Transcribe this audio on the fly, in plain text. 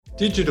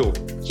Digital.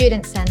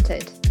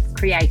 Student-centred.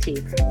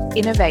 Creative.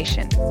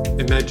 Innovation.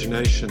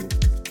 Imagination.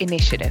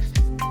 Initiative.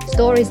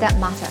 Stories that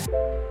matter.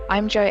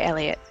 I'm Jo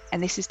Elliott,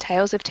 and this is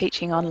Tales of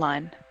Teaching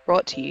Online,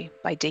 brought to you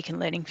by Deakin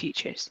Learning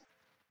Futures.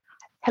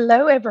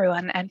 Hello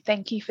everyone, and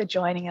thank you for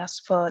joining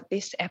us for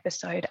this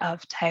episode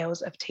of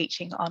Tales of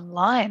Teaching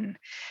Online.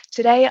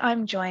 Today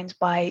I'm joined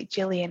by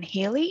Jillian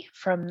Healy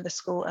from the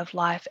School of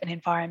Life and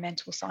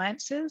Environmental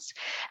Sciences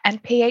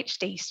and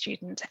PhD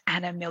student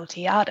Anna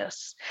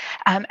Miltiadous.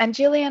 And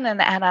Jillian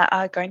and Anna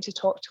are going to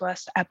talk to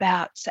us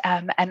about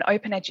an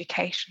open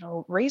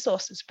educational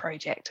resources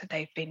project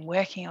they've been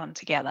working on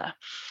together.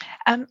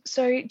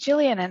 So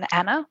Jillian and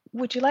Anna,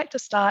 would you like to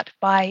start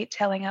by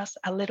telling us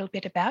a little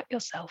bit about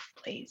yourself,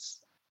 please?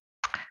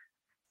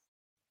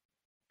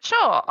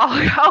 Sure,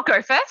 I'll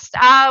go first.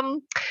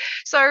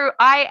 So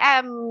I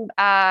am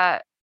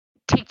a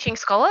teaching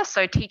scholar,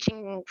 so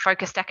teaching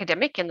focused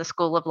academic in the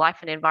School of Life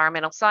and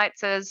Environmental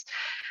Sciences.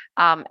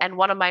 And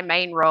one of my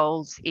main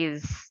roles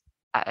is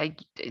a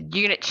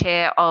unit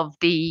chair of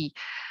the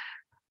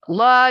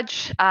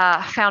large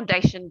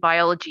foundation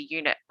biology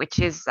unit, which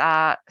is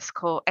it's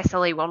called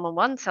SLE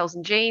 111, Cells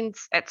and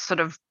Genes. It's sort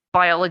of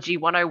biology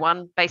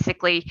 101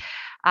 basically,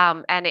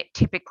 and it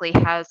typically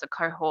has a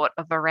cohort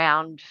of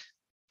around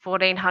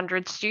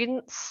 1,400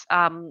 students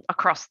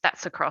across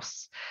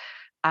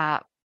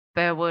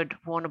Burwood,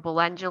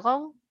 Warrnambool and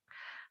Geelong.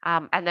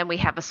 And then we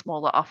have a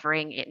smaller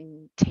offering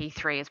in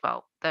T3 as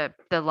well. The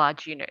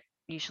large unit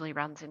usually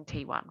runs in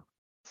T1.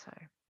 So.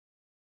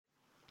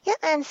 Yeah,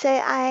 and so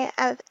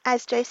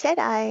as Jo said,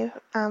 I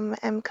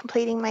am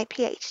completing my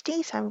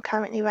PhD, so I'm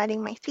currently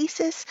writing my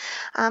thesis.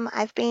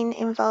 I've been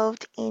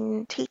involved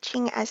in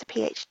teaching as a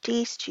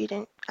PhD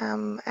student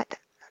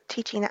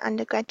teaching the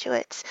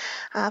undergraduates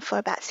for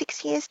about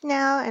 6 years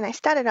now, and I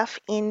started off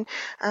in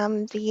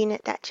the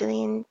unit that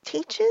Jillian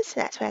teaches,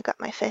 so that's where I got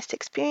my first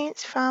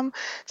experience from.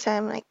 So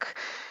I'm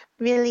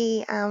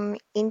really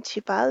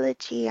into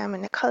biology. I'm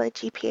an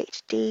ecology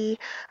PhD.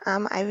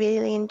 I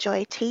really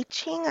enjoy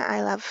teaching.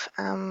 I love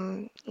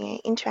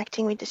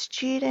interacting with the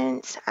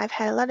students. I've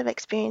had a lot of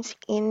experience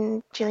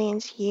in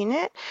Jillian's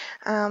unit,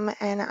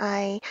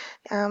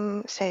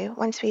 so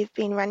once we've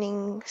been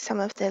running some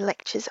of the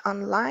lectures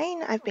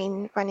online, I've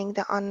been running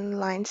the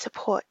online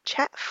support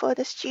chat for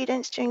the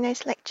students during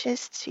those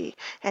lectures to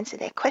answer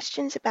their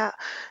questions about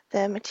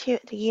the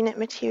unit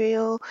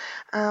material.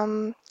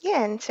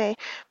 And so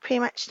pretty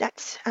much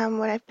that's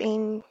what I've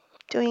been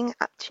doing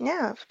up to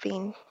now. I've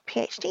been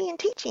PhD and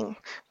teaching,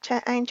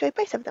 which I enjoy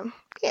both of them.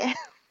 Yeah.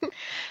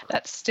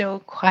 That's still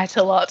quite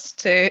a lot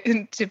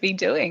to be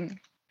doing.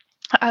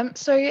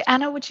 So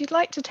Anna, would you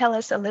like to tell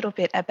us a little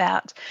bit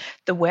about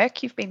the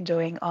work you've been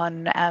doing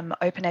on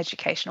open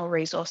educational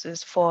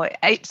resources for,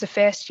 it's a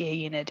first year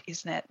unit,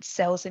 isn't it?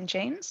 Cells and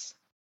Genes?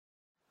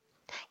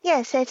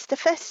 Yeah, so it's the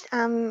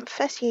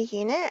first year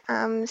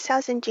unit.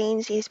 Cells and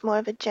Genes is more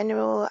of a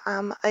general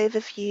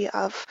overview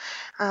of,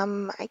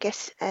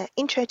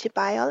 intro to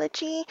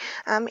biology.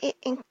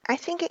 I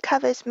think it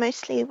covers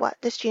mostly what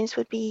the students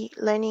would be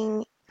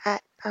learning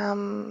at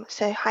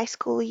so high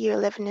school, year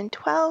 11 and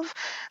 12.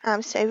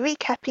 So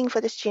recapping for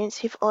the students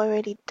who've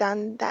already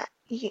done that.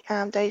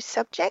 Those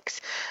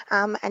subjects,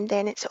 and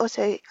then it's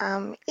also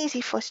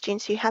easy for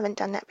students who haven't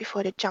done that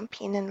before to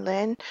jump in and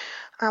learn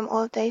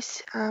all of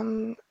those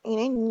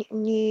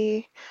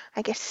new,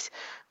 I guess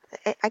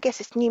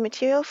it's new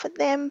material for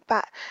them,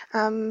 but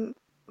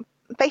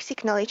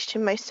basic knowledge to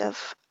most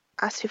of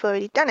us who've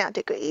already done our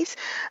degrees,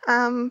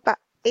 but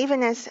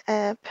even as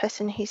a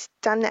person who's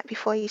done that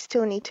before, you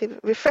still need to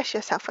refresh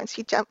yourself once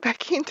you jump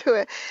back into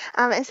it.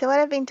 And so what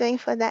I've been doing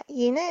for that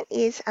unit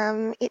is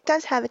it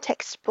does have a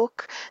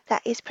textbook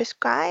that is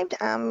prescribed.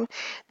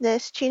 The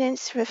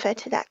students refer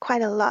to that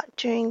quite a lot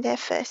during their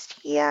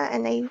first year,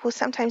 and they will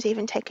sometimes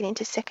even take it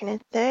into second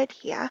and third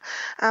year.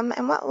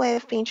 And what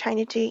we've been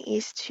trying to do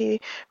is to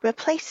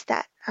replace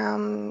that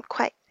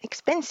quite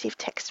expensive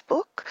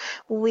textbook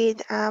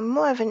with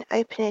more of an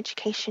open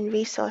education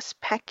resource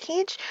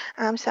package.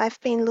 So I've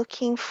been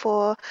looking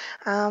for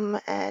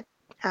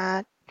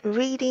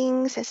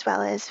readings as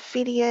well as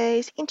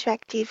videos,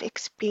 interactive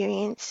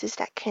experiences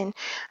that can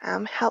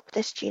help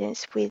the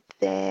students with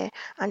their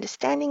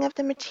understanding of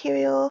the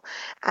material,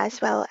 as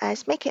well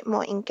as make it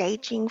more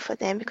engaging for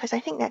them, because I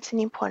think that's an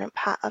important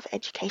part of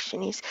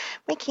education, is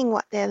making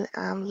what they're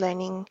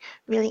learning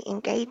really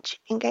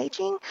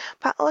engaging,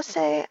 but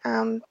also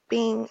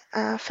being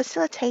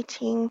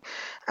facilitating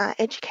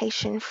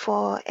education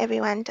for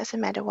everyone.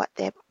 Doesn't matter what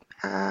their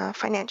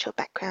financial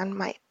background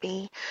might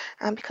be,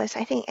 because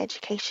I think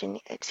education,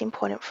 it's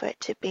important for it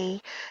to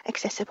be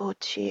accessible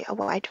to a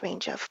wide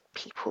range of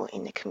people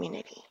in the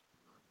community.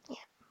 Yeah.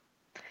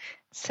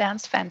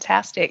 Sounds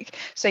fantastic.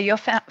 So you're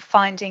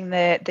finding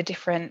the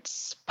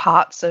different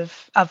parts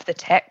of the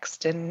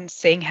text and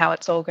seeing how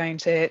it's all going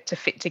to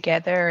fit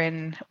together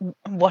and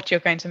what you're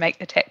going to make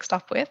the text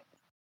up with?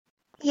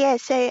 Yeah,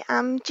 so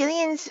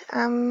Jillian's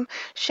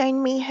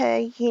shown me her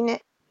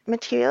unit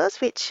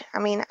materials, which I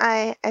mean,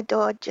 I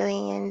adore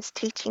Jillian's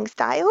teaching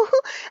style.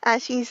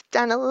 She's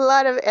done a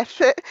lot of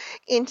effort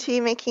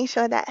into making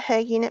sure that her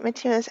unit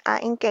materials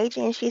are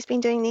engaging, and she's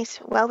been doing this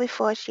well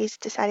before she's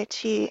decided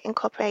to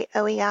incorporate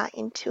OER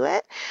into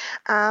it.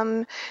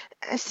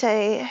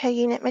 So her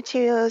unit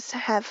materials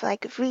have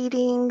like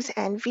readings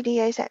and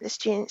videos that the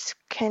students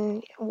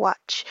can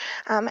watch.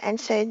 And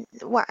so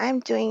what I'm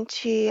doing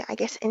to, I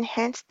guess,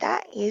 enhance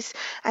that is,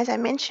 as I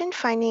mentioned,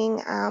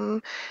 finding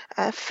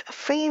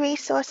free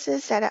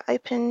resources that are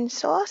open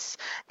source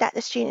that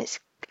the students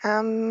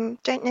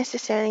don't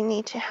necessarily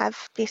need to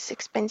have this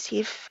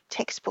expensive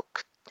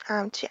textbook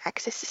to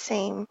access the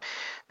same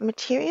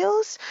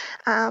materials.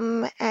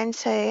 And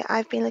so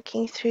I've been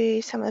looking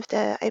through some of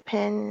the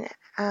open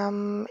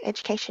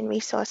education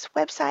resource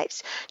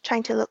websites,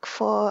 trying to look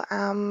for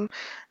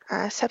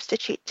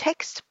substitute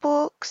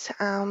textbooks,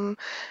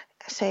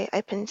 so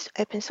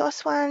open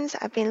source ones.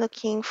 I've been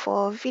looking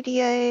for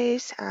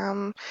videos.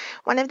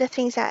 One of the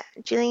things that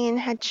Jillian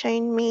had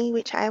shown me,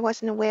 which I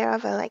wasn't aware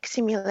of, are like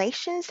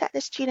simulations that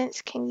the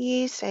students can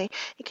use. So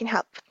it can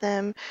help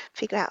them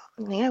figure out,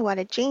 what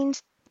a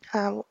gene's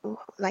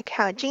like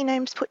how a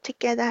genome's put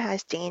together, how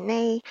is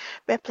DNA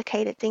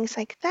replicated, things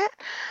like that.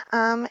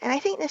 And I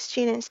think the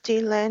students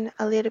do learn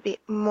a little bit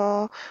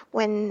more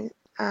when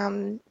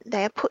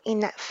they are put in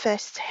that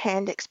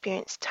first-hand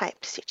experience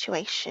type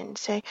situation.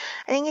 So I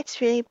think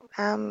it's really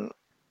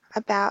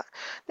about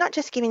not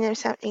just giving them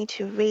something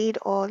to read,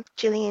 or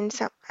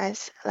Jillian,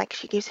 as like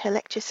she gives her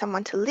lectures,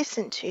 someone to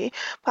listen to,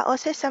 but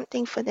also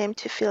something for them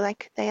to feel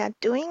like they are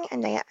doing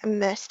and they are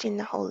immersed in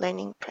the whole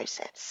learning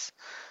process.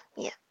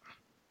 Yeah.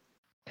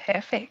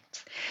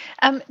 Perfect.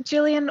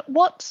 Jillian,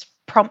 what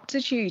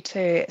prompted you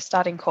to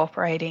start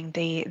incorporating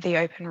the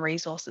open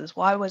resources?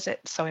 Why was it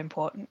so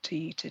important to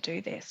you to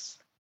do this?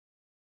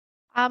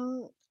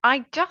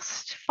 I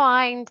just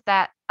find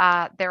that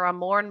there are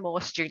more and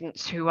more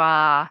students who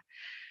are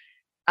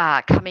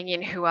coming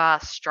in who are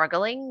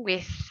struggling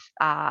with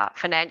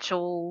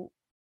financial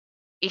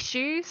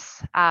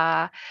issues,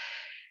 and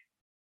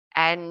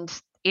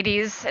it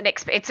is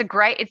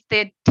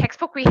the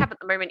textbook we have at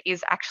the moment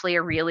is actually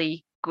a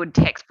really good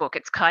textbook.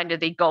 It's kind of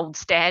the gold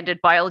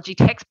standard biology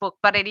textbook,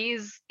 but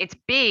it's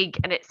big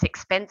and it's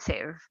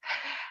expensive,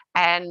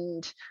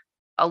 and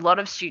a lot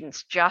of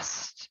students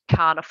just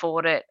can't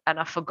afford it and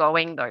are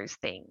forgoing those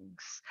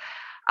things,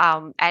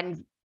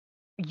 and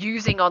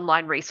using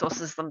online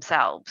resources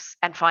themselves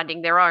and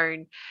finding their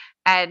own.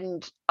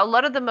 And a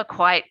lot of them are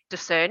quite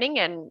discerning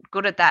and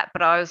good at that,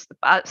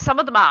 but some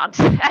of them aren't.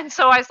 And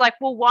so I was like,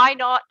 well, why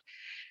not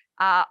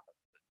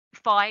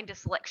find a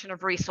selection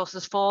of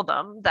resources for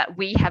them that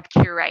we have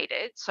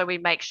curated, so we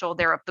make sure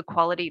they're of the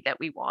quality that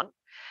we want.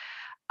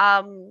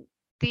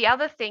 The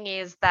other thing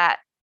is that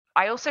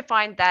I also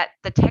find that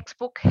the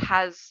textbook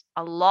has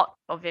a lot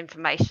of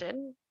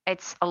information.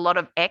 It's a lot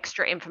of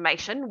extra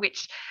information,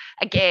 which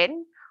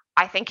again,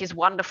 I think is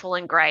wonderful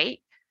and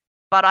great,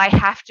 but I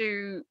have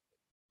to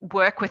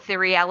work with the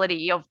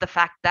reality of the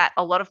fact that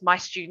a lot of my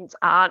students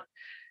aren't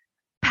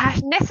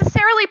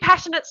necessarily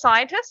passionate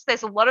scientists.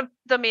 There's a lot of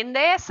them in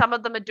there. Some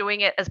of them are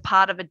doing it as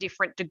part of a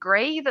different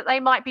degree that they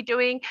might be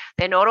doing.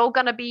 They're not all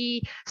going to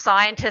be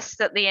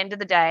scientists at the end of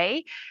the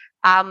day.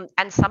 And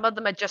some of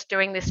them are just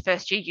doing this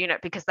first year unit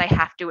because they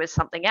have to as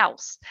something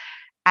else.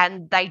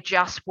 And they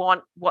just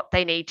want what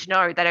they need to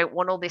know. They don't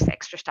want all this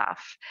extra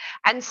stuff.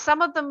 And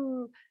some of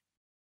them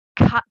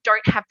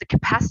don't have the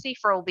capacity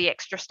for all the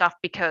extra stuff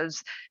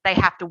because they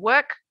have to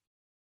work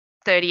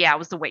 30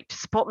 hours a week to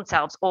support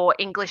themselves, or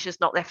English is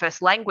not their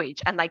first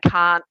language and they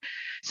can't.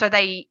 So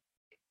they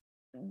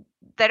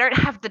don't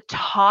have the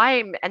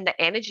time and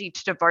the energy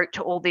to devote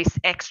to all this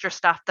extra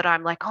stuff that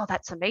I'm like, oh,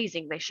 that's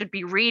amazing. They should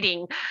be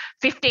reading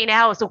 15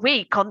 hours a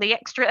week on the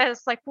extra. And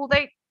it's like, well,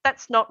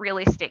 that's not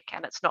realistic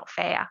and it's not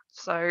fair.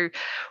 So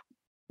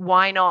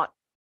why not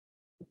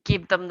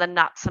give them the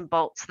nuts and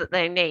bolts that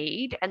they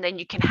need, and then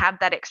you can have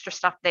that extra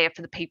stuff there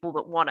for the people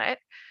that want it,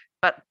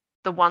 but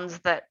the ones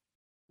that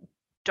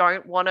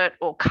don't want it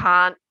or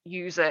can't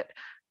use it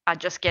are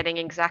just getting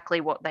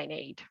exactly what they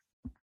need.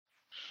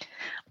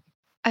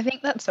 I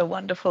think that's a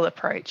wonderful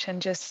approach,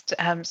 and just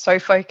so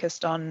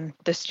focused on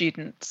the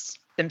students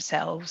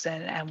themselves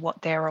and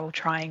what they're all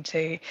trying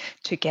to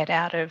get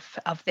out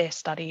of their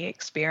study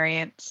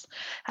experience,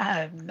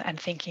 and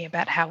thinking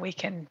about how we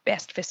can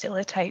best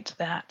facilitate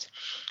that.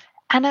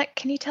 Anna,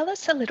 can you tell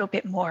us a little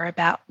bit more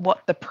about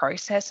what the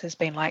process has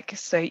been like?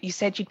 So you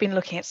said you'd been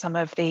looking at some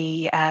of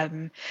the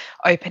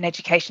open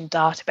education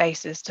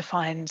databases to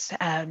find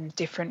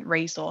different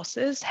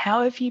resources.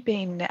 How have you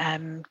been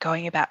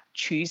going about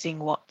choosing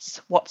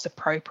what's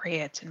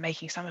appropriate and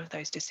making some of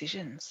those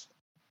decisions?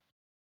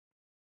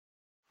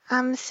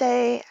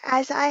 So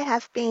as I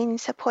have been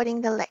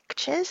supporting the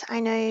lectures, I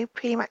know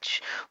pretty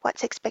much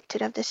what's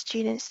expected of the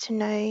students to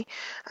know,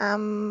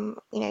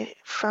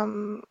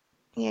 from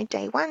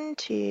day one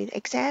to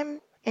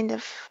exam, end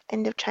of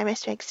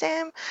trimester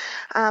exam.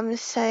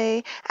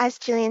 So as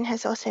Jillian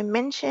has also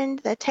mentioned,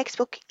 the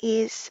textbook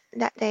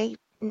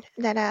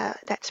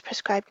that's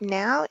prescribed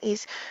now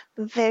is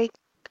very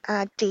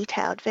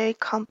detailed, very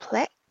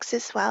complex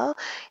as well.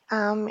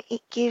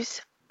 It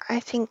gives, I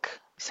think,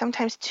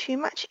 sometimes too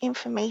much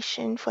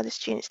information for the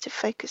students to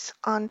focus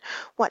on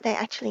what they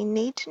actually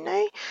need to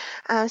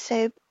know.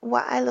 So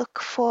what I look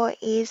for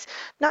is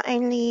not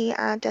only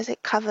does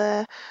it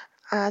cover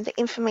the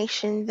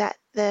information that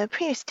the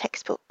previous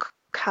textbook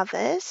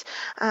covers,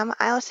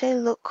 I also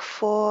look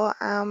for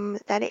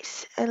that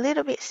it's a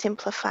little bit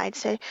simplified.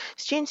 So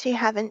students who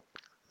haven't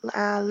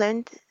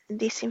learned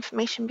this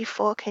information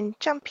before can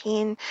jump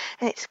in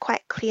and it's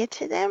quite clear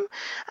to them.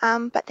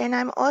 But then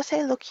I'm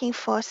also looking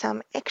for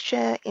some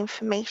extra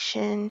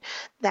information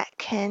that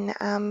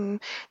can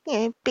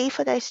be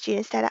for those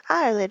students that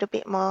are a little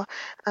bit more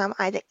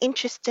either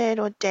interested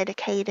or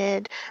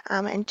dedicated,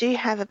 and do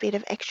have a bit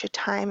of extra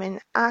time and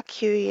are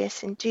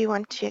curious and do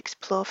want to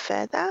explore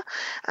further.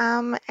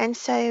 And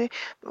so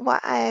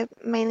what I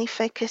mainly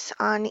focus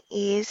on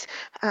is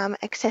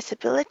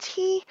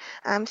accessibility,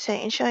 so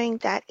ensuring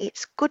that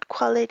it's good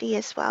quality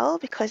as well,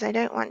 because I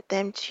don't want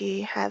them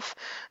to have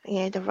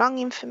the wrong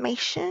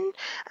information,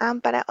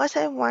 but I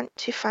also want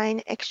to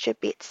find extra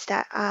bits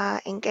that are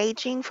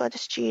engaging for the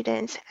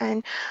students.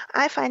 And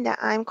I find that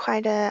I'm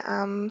quite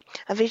a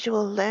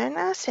visual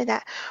learner, so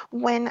that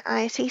when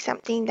I see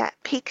something that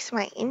piques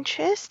my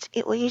interest,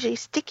 it will usually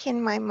stick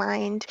in my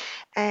mind,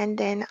 and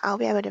then I'll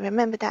be able to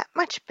remember that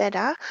much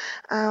better.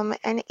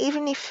 And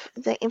even if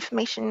the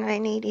information I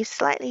need is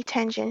slightly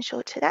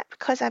tangential to that,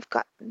 because I've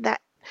got that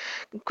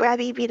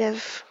grabby bit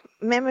of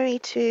memory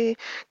to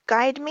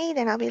guide me,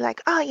 then I'll be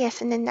like, oh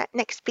yes, and then that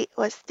next bit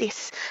was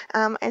this.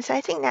 And so I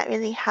think that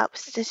really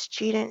helps the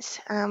students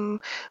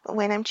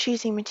when I'm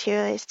choosing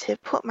material, is to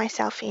put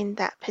myself in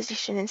that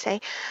position and say,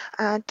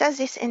 does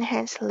this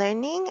enhance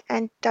learning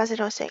and does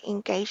it also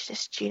engage the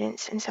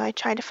students? And so I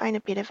try to find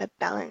a bit of a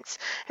balance.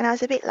 And I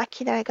was a bit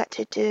lucky that I got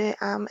to do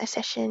a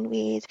session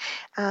with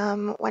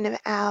one of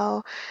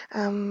our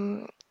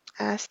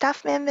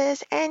staff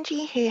members,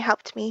 Angie, who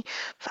helped me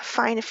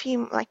find a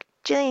few, like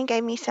Jillian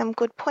gave me some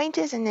good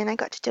pointers, and then I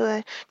got to do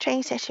a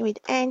training session with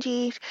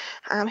Angie,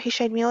 who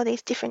showed me all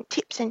these different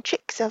tips and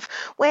tricks of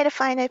where to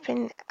find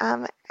open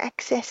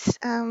access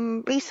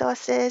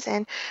resources,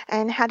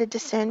 and how to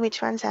discern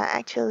which ones are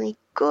actually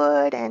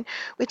good and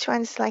which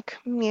ones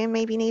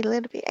maybe need a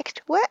little bit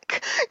extra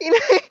work,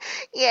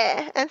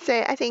 yeah. And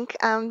so I think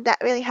that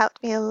really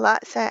helped me a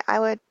lot. So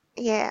I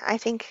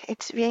think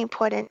it's really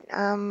important,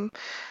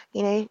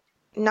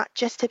 not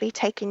just to be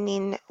taken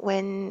in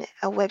when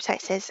a website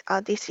says, oh,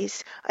 this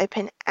is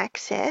open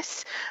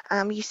access.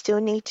 You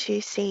still need to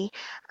see,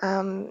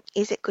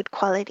 is it good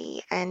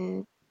quality,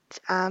 and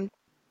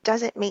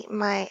does it meet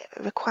my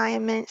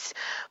requirements,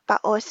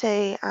 but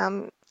also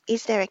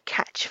is there a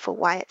catch for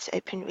why it's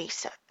open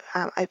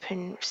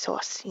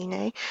source,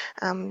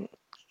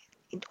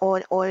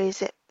 or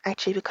is it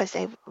actually because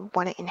they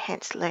want to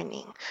enhance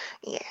learning?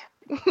 Yeah.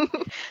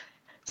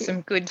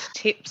 Some good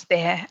tips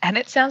there, and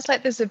it sounds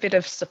like there's a bit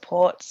of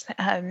support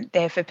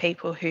there for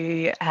people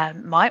who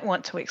might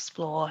want to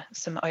explore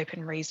some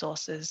open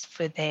resources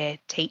for their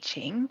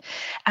teaching.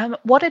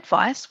 What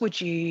advice would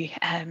you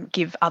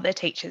give other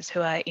teachers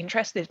who are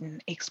interested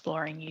in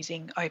exploring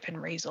using open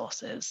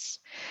resources?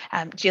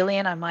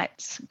 Jillian, I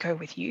might go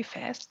with you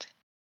first.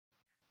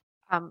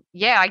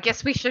 I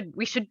guess we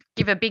should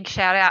give a big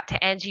shout out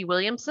to Angie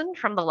Williamson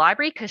from the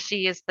library, because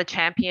she is the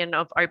champion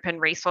of open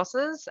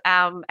resources.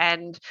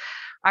 And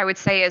I would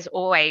say, as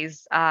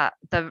always,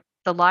 the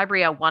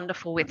library are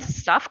wonderful with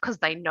stuff because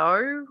they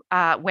know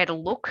where to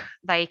look.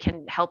 They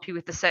can help you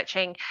with the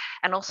searching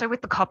and also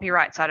with the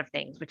copyright side of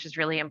things, which is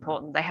really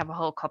important. They have a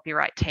whole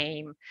copyright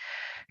team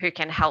who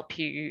can help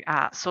you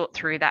sort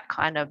through that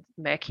kind of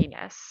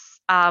murkiness.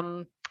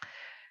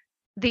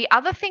 The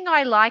other thing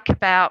I like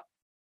about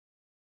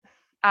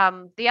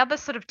the other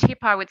sort of tip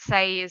I would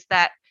say is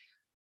that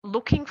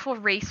looking for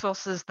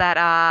resources that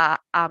are,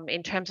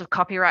 in terms of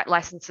copyright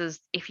licenses,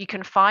 if you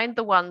can find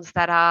the ones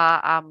that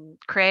are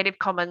Creative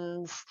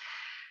Commons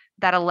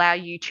that allow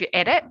you to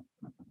edit,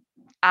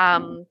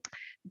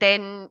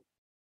 then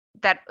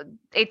that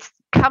it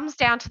comes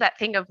down to that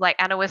thing of, like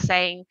Anna was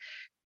saying,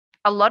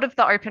 a lot of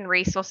the open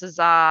resources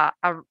are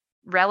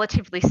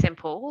relatively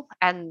simple,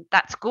 and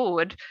that's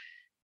good.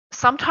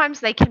 Sometimes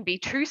they can be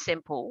too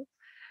simple.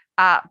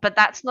 But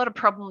that's not a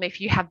problem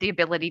if you have the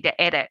ability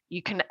to edit.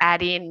 You can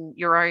add in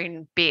your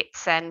own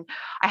bits. And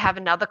I have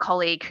another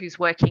colleague who's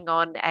working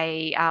on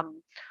a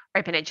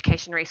open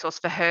education resource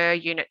for her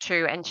Unit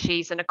 2, and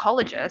she's an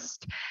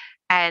ecologist.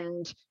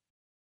 And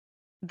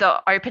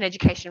the open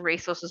education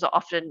resources are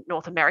often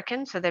North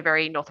American, so they're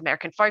very North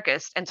American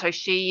focused. And so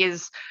she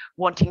is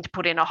wanting to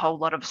put in a whole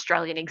lot of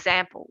Australian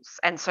examples.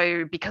 And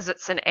so because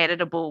it's an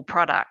editable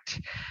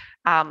product,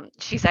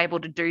 she's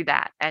able to do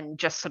that and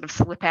just sort of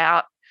slip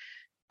out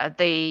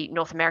the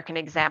North American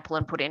example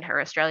and put in her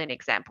Australian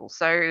example.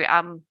 So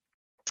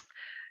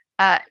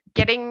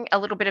getting a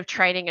little bit of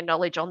training and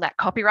knowledge on that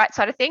copyright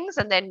side of things,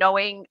 and then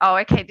knowing, oh,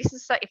 okay, this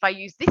is, if I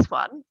use this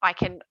one, I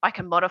can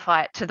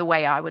modify it to the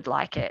way I would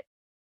like it.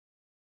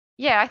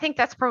 Yeah, I think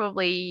that's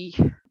probably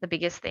the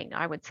biggest thing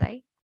I would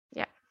say.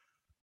 Yeah.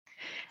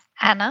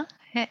 Anna,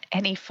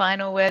 any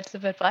final words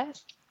of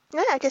advice?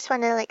 No, I just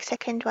want to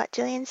second what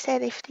Jillian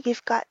said. If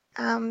you've got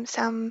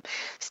some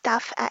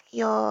stuff at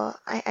your,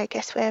 I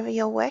guess wherever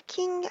you're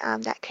working,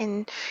 that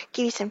can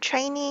give you some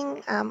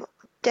training,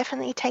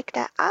 definitely take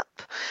that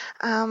up.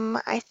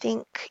 I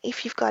think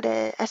if you've got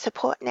a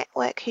support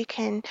network who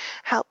can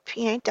help,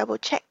 double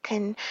check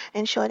and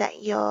ensure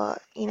that your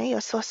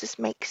sources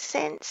make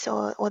sense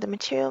or the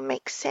material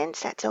makes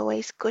sense, that's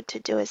always good to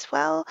do as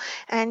well.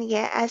 And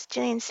yeah, as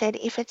Jillian said,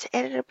 if it's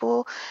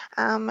editable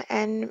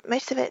and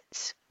most of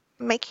it's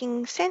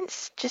making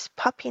sense, just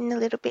pop in the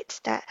little bits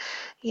that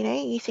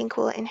you think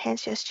will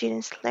enhance your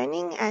students'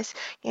 learning. As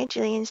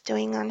Jillian's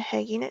doing on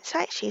her unit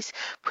site, she's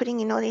putting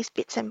in all these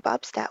bits and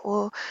bobs that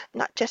will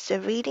not just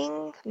a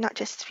reading, not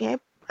just a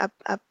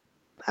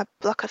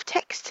block of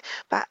text,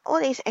 but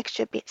all these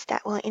extra bits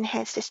that will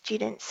enhance the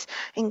students'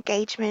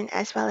 engagement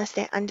as well as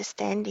their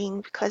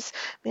understanding, because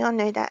we all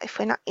know that if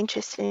we're not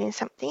interested in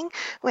something,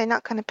 we're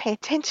not going to pay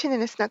attention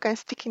and it's not going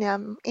to stick in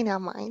our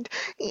mind.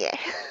 Yeah.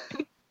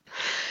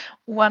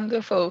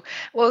 Wonderful.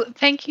 Well,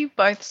 thank you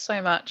both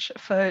so much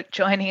for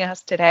joining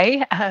us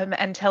today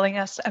and telling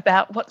us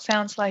about what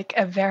sounds like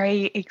a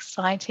very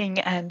exciting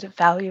and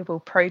valuable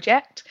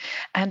project,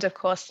 and of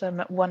course,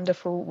 some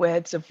wonderful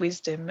words of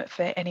wisdom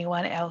for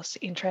anyone else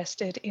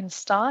interested in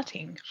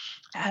starting.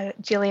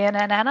 Jillian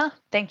and Anna,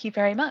 thank you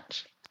very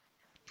much.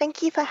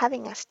 Thank you for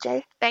having us,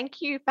 Jo.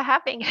 Thank you for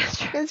having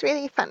us. It was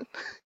really fun.